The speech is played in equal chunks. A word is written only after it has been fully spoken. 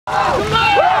Empty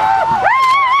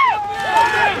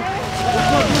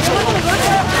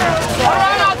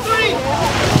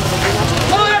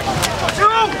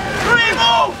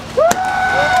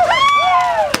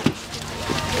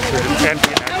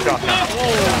that shot now.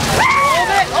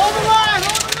 Hold the line!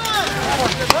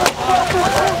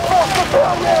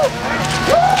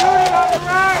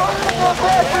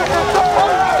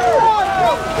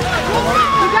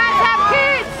 You guys have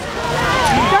kids?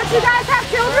 Don't you guys have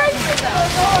children?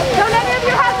 Don't any of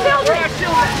you have children?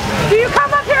 Do you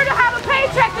come up here to have a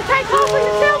paycheck to take home for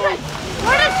your children?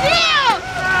 Where the shield?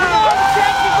 Come on,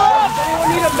 check the gloves. Anyone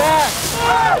need a mask?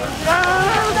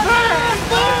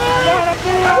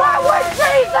 What would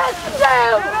Jesus do?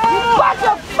 You bunch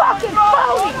of fucking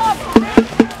phonies!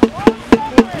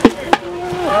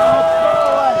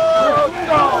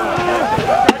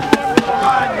 Come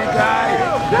on, you guys.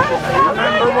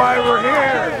 Remember why we're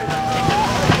here.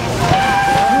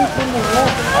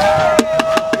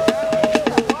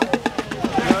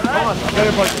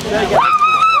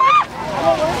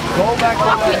 Go back to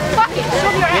fuck it,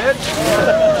 show your ass.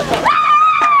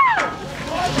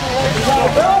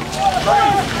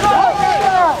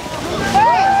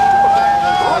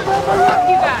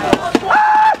 You guys.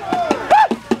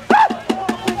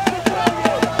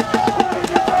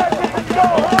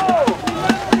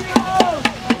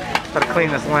 Gotta clean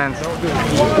this lens.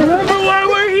 Remember why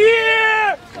we're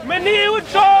here! Mani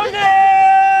with Tony!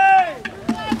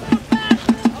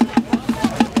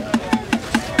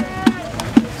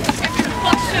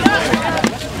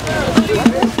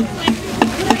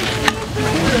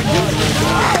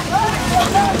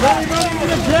 Everybody in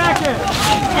the jacket!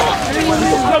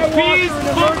 The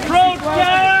peaceful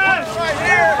protest! Right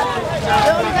here!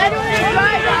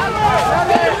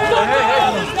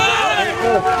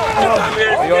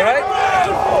 Are you alright?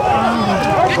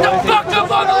 Get the fuck up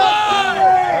on the line!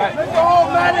 Take the hole,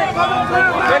 medic!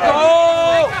 Take the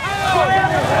hole!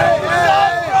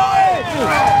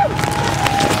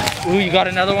 Ooh, you got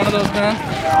another one of those, man?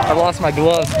 I lost my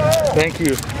glove. Thank you.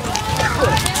 You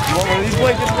want one of these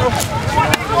blankets, bro?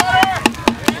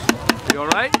 You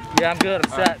alright? Yeah, I'm good.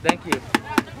 I'm set. Thank you.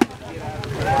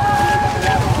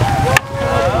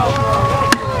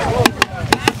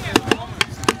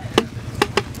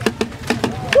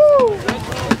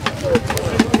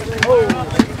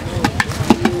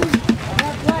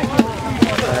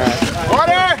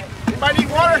 Water! Anybody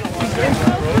need water?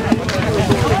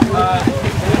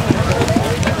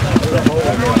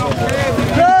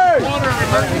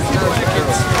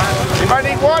 Anybody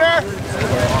need water?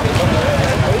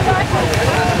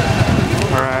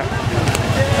 Alright.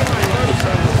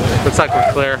 Looks like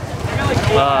we're clear.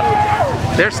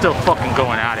 They're still fucking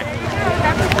going at it.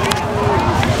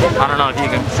 I don't know if you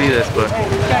can see this, but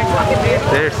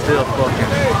they're still fucking.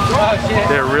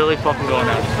 They're really fucking going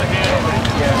at it.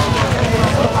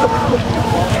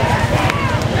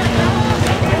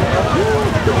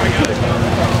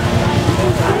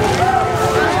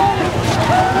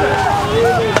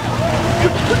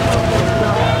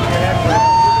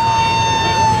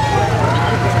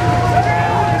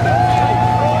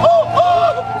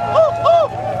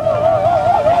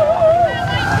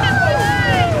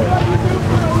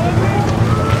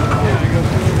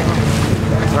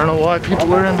 I don't know why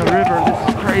people are in the river. This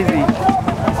is crazy.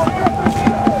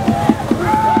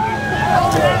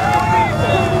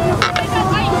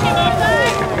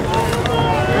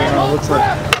 Looks like.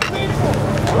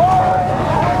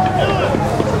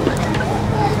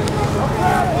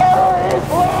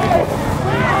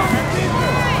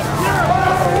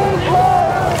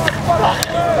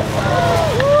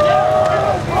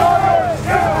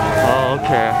 Oh,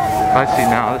 okay. I see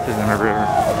now. This isn't a river.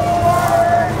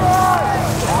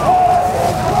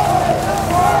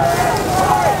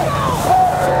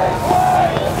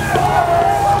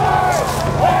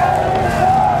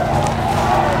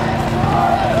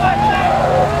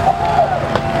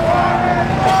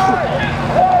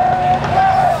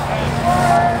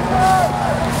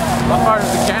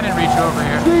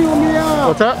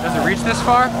 What's up? Does it reach this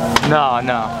far? No,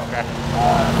 no. Okay.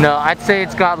 No, I'd say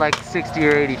it's got like 60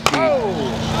 or 80 feet.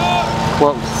 Oh!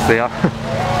 Close, they are.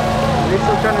 Are they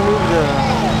still trying to move the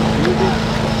vehicle?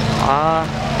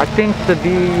 I think the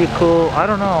vehicle, I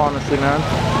don't know honestly, man.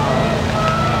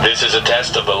 This is a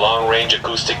test of the long-range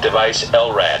acoustic device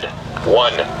LRAD.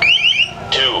 1,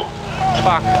 2.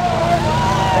 Fuck.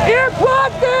 You're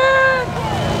plugged in!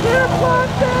 You're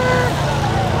plugged in!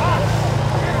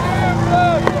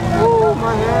 Oh,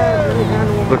 my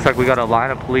hand. Looks like we got a line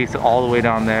of police all the way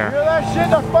down there. Hear that shit?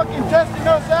 They're fucking testing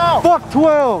us out. Fuck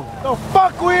 12. The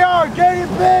fuck we are, guinea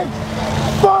pigs.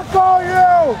 Fuck all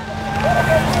you.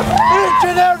 Each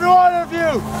and every one of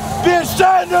you, be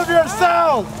ashamed of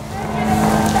yourselves.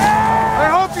 I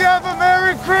hope you have a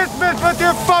Merry Christmas with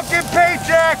your fucking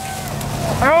paycheck.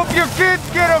 I hope your kids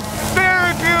get a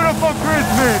very beautiful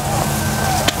Christmas.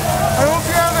 I hope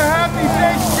you have a happy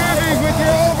Thanksgiving with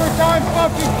your overtime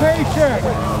fucking paycheck.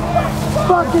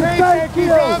 Fucking thank you.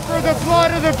 For the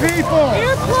blood of the people.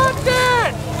 You're plugged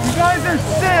in. You guys are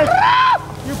sick.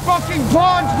 You're fucking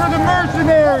pawns for the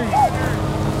mercenaries.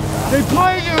 They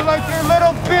play you like they're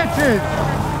little bitches.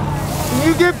 And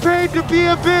you get paid to be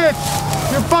a bitch.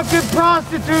 You're fucking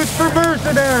prostitutes for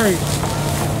mercenaries.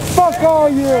 Fuck all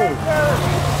you. You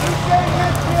save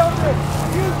his children.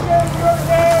 You save your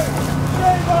name.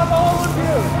 Shame on all of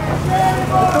you.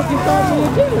 Shame on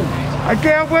you. I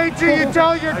can't wait till you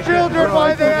tell your children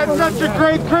why they had such a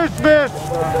great Christmas.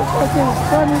 Fucking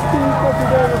funny thing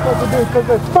because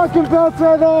the fucking belts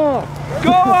right off.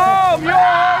 Go home,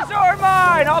 yours or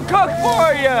mine. I'll cook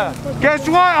for you. Guess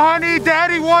what, honey?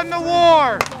 Daddy won the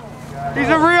war. He's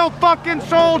a real fucking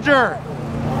soldier.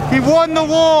 He won the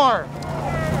war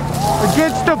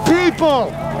against the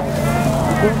people.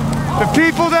 The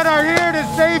people that are here to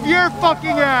save your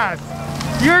fucking ass.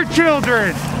 Your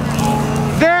children.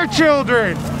 Their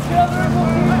children. Children will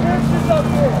see pictures of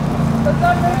this. Does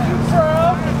that make you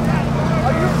proud?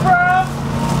 Are you proud?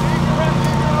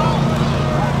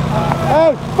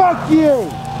 Hey, fuck you!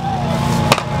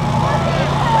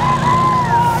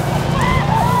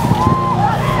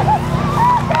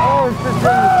 Oh, it's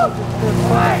just